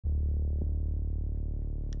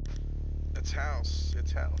It's house.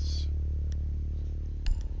 It's house.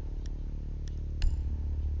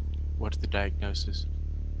 What's the diagnosis?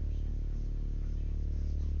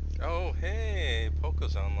 Oh, hey,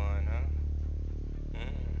 Poco's online, huh?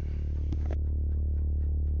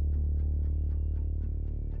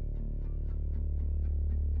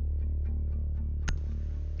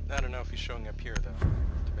 I don't know if he's showing up here, though,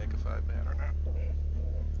 to make a 5-man or not.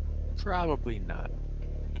 Probably not.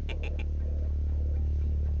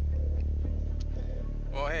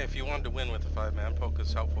 Well, hey, if you wanted to win with a 5-man,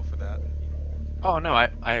 Poco's helpful for that. Oh no,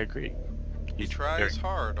 I agree. He tries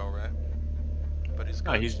hard, all right, but he's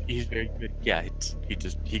good. No, he's very good. Yeah,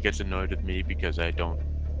 he gets annoyed with me because I don't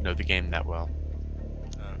know the game that well.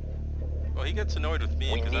 Well, he gets annoyed with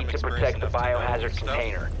me We because I'm need to experienced protect the enough to know biohazard stuff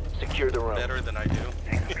container. Secure the room. better than I do.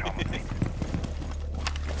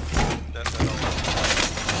 That's all.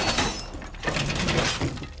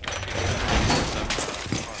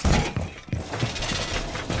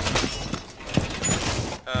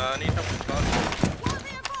 I need help with boss.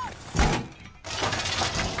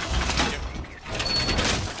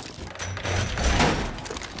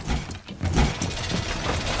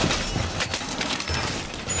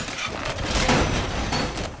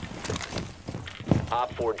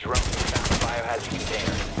 Op 4 drone found the biohazard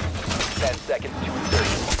container. 10 seconds to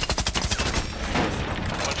insertion.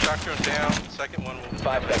 One shock drone down, second one will...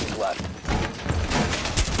 5 seconds left.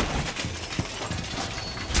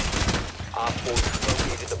 Op 4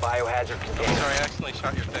 located the biohazard Oh, container. sorry, I accidentally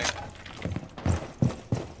shot your thing.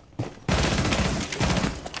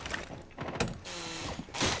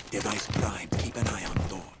 Device primed. Keep an eye on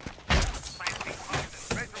door.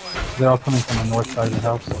 They're all coming from the north side of the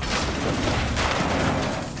house.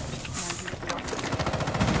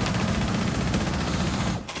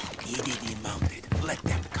 EDD mounted. Let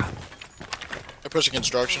them come. They're pushing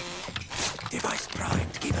construction. Device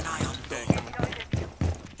primed. Keep an eye on door.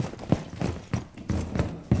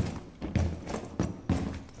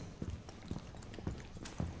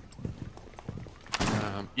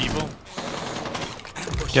 Evil.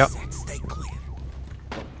 Ambush Yep. set. Stay clear.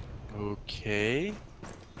 Okay.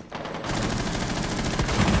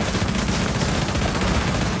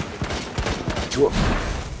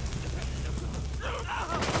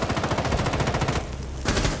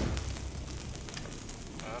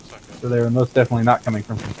 That's not good. So they were most definitely not coming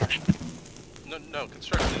from construction. No,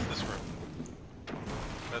 construction is this room.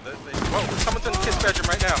 Whoa, someone's in the kid's bedroom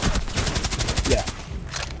right now. Yeah.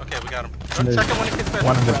 Okay, we got him. And there's Second one in kid's bedroom.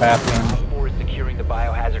 one in the bathroom. Op 4 is securing the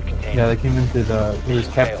biohazard container. Yeah, they came into the. It was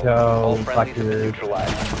All Capital, friendlies have been Blackbeard,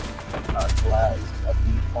 neutralized. Glass at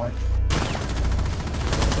the point.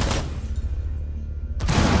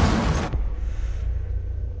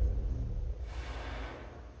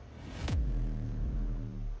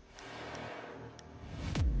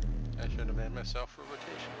 I should have made myself a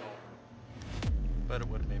rotation hole. But it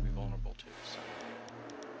would have made me vulnerable too, so.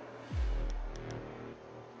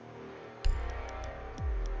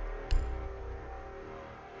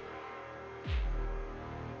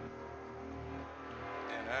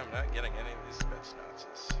 And I'm not getting any of these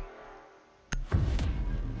Spetsnazes.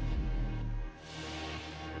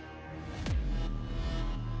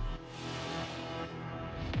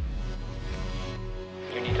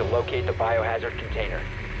 You need to locate the biohazard container.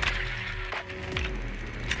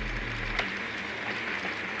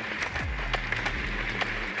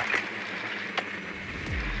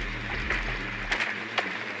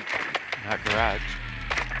 Not garage.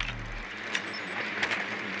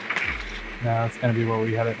 No, it's gonna be where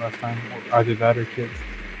we had it last time. Either that or kids.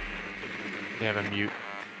 They have a mute.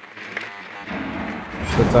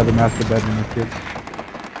 So it's either master bedroom or kids.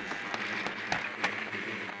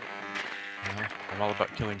 I'm all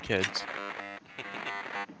about killing kids.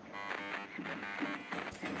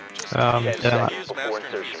 Just Yeah. use Before master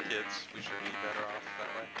and these insertion. kids. We should be better off that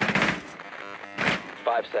way.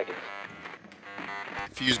 5 seconds.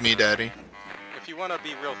 Fuse me, daddy. If you want to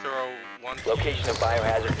be real thorough, one Location of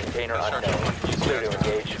biohazard container construction, unknown. one fuse Clear to master,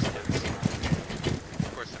 engage. these kids.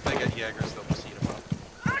 Of course, if they get Jaegers, they'll just eat them up.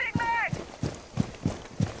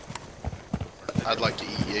 I'd like to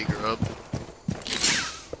eat Jaeger up.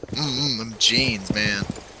 Them jeans, man.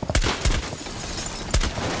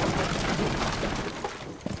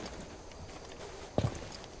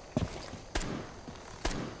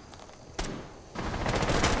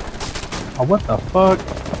 Oh, what the fuck?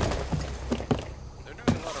 They're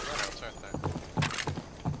doing a lot of runouts, aren't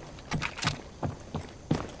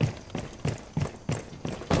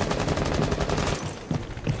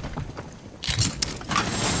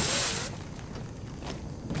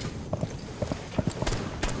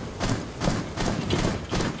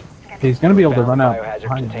they? He's gonna be able to Found run out biohazard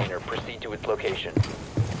behind me. container. Proceed to its location. In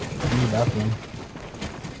the bathroom.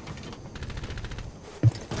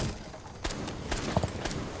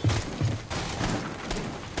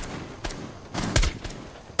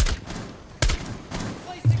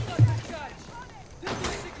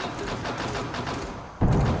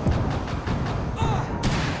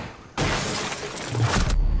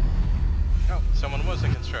 Oh, someone was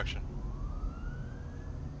in construction.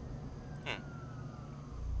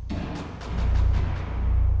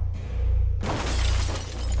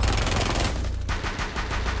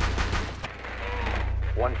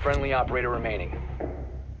 One friendly operator remaining.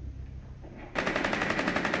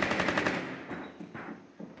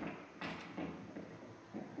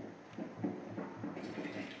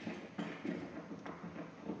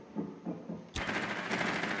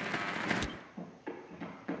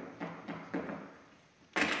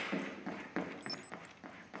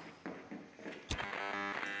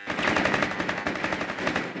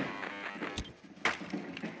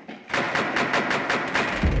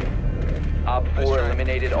 Op 4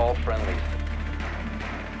 eliminated all friendlies.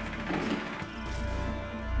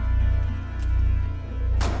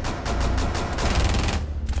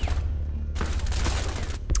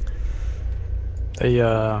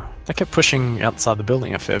 They kept pushing outside the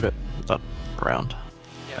building a fair bit that round.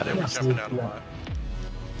 Yeah, they were jumping out a lot.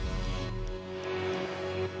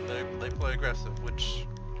 They play aggressive,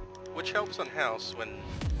 which helps on house when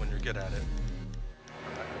you're good at it.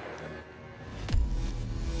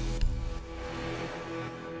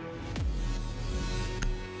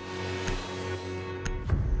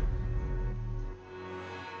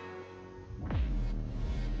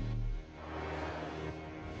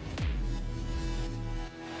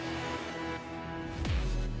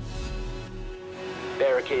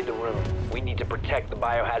 Barricade the room. We need to protect the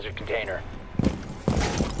biohazard container.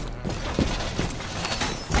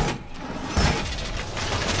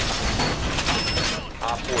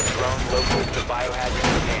 Op 4 drone locates the biohazard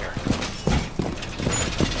container.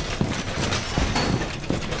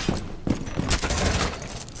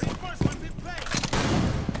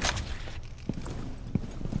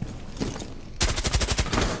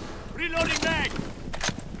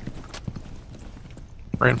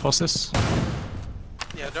 Reinforce this.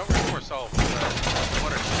 Yeah, don't reinforce all of them.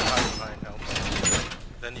 One or two to hide behind helps.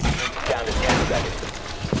 Then you can make it Down to 10 seconds.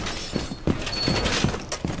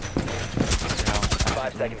 Yeah,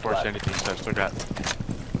 5 seconds force left. anything, so I've still got.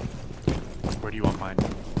 Where do you want mine?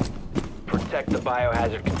 Protect the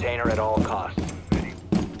biohazard container at all costs.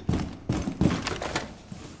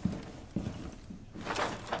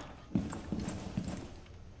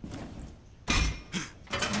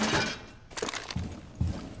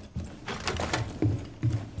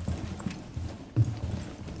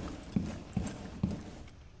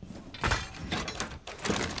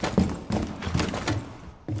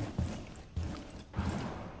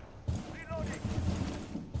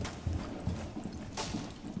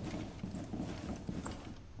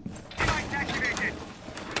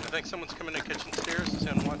 I think someone's coming in kitchen stairs. Is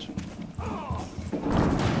anyone watching?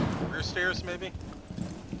 Rear stairs, maybe?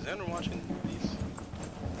 Is anyone watching these?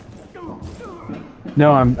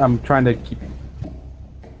 No, I'm trying to keep.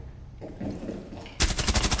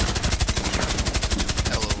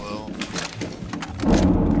 LOL.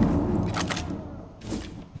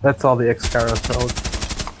 That's all the X-Cairo cells.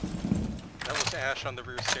 That was Ash on the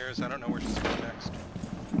rear stairs. I don't know where she's going next.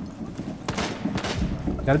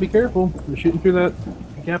 Gotta be careful. They're shooting through that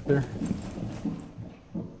gap there.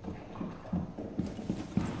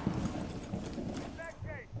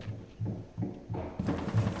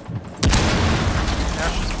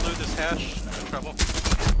 Ash just blew this hatch. I'm in trouble.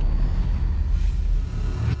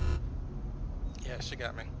 Yeah, she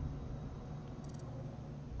got me.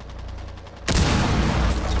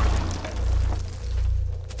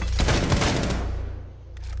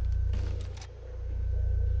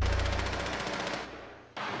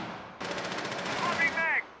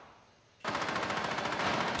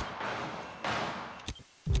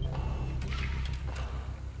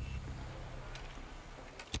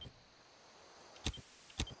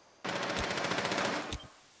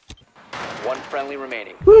 One friendly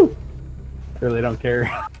remaining. Woo! Really don't care.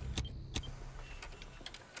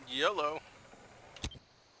 YOLO.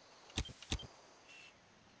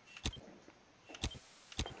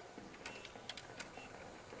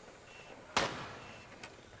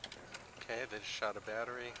 Okay, they just shot a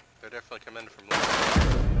battery. They're definitely coming from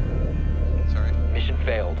left. Sorry. Mission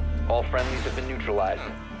failed. All friendlies have been neutralized.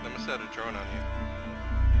 Oh, they must have had a drone on you.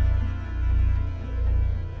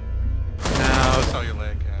 No, I saw your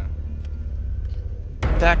leg, yeah.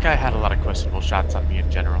 that guy had a lot of questionable shots on me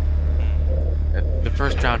in general. The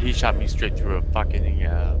first round, he shot me straight through a fucking,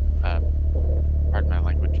 pardon my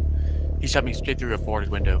language. He shot me straight through a boarded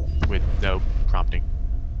window with no prompting.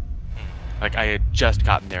 Like, I had just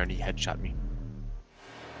gotten there and he headshot me.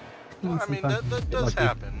 Well, I mean, Sometimes that you get does lucky.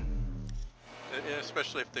 happen.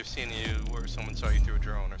 Especially if they've seen you or someone saw you through a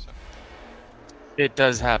drone or something. It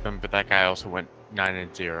does happen, but that guy also went 9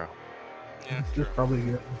 and 0. Yeah, It's true. just probably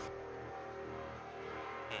good.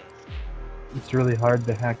 It's really hard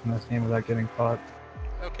to hack in this game without getting caught.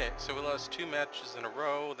 Okay, so we lost 2 matches in a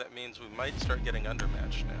row. That means we might start getting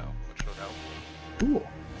undermatched now, which would help. Cool.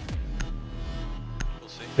 We'll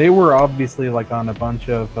see. They were obviously like on a bunch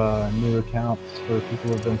of new accounts for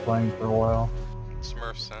people who've been playing for a while.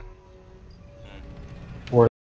 Smurfs, huh?